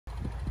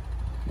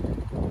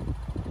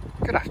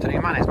Good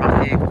afternoon, my name is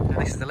Matthew and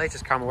this is the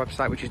latest car on my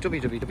website, which is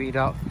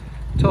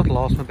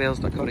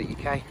www.totalautomobiles.co.uk.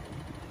 You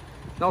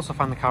can also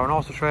find the car on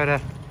Auto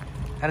Trader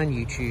and on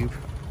YouTube.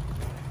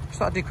 Just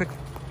thought I'd do a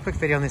quick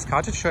video on this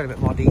car just to show you a bit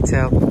more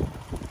detail.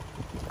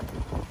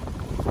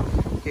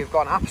 You've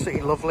got an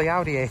absolutely lovely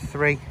Audi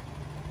A3.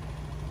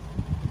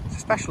 It's a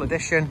special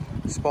edition,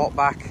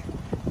 Sportback,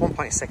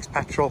 1.6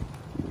 petrol.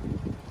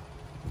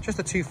 Just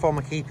the 2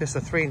 former keepers,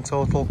 the 3 in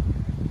total.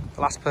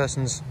 The last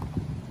person's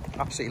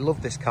absolutely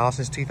loved this car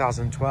since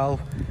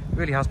 2012. It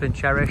really has been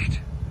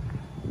cherished.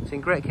 It's in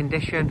great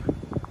condition.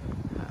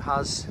 It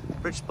has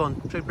bridge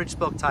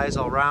spoke tyres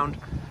all round.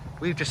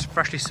 We've just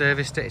freshly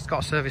serviced it. It's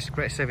got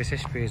great service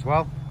history as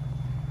well.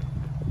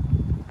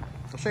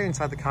 I'll show you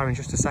inside the car in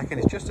just a second.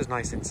 It's just as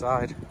nice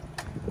inside.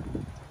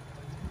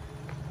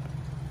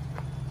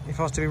 If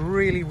I was to be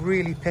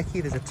really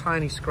picky, there's a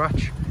tiny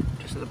scratch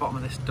just at the bottom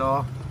of this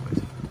door.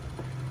 It's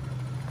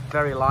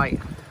very light.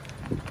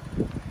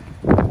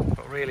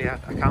 Really, I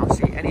can't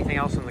see anything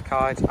else on the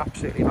car. It's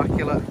absolutely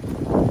immaculate.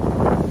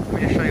 Let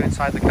me just show you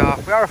inside the car.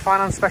 We are a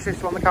finance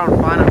specialist. We want the car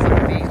on finance, that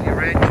can be easily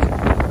arranged.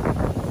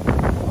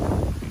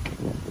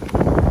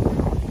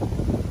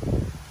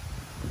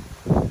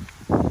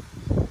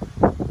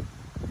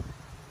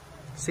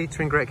 Seats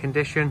are in great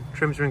condition,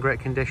 trims are in great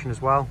condition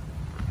as well.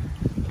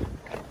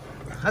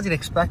 As you'd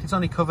expect, it's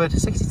only covered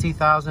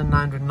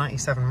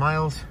 62,997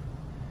 miles.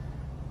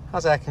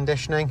 Has air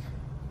conditioning.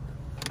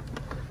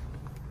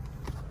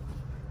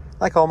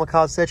 Like all my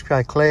cars, it's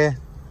HPI clear,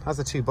 has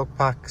the 2 book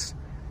packs,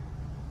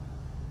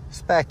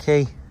 spare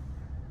key,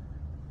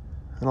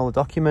 and all the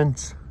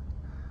documents.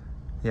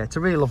 Yeah, it's a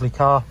really lovely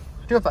car.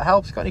 I do hope that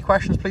helps. If you've got any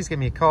questions, please give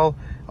me a call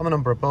on the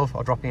number above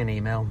or drop me an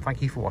email.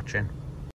 Thank you for watching.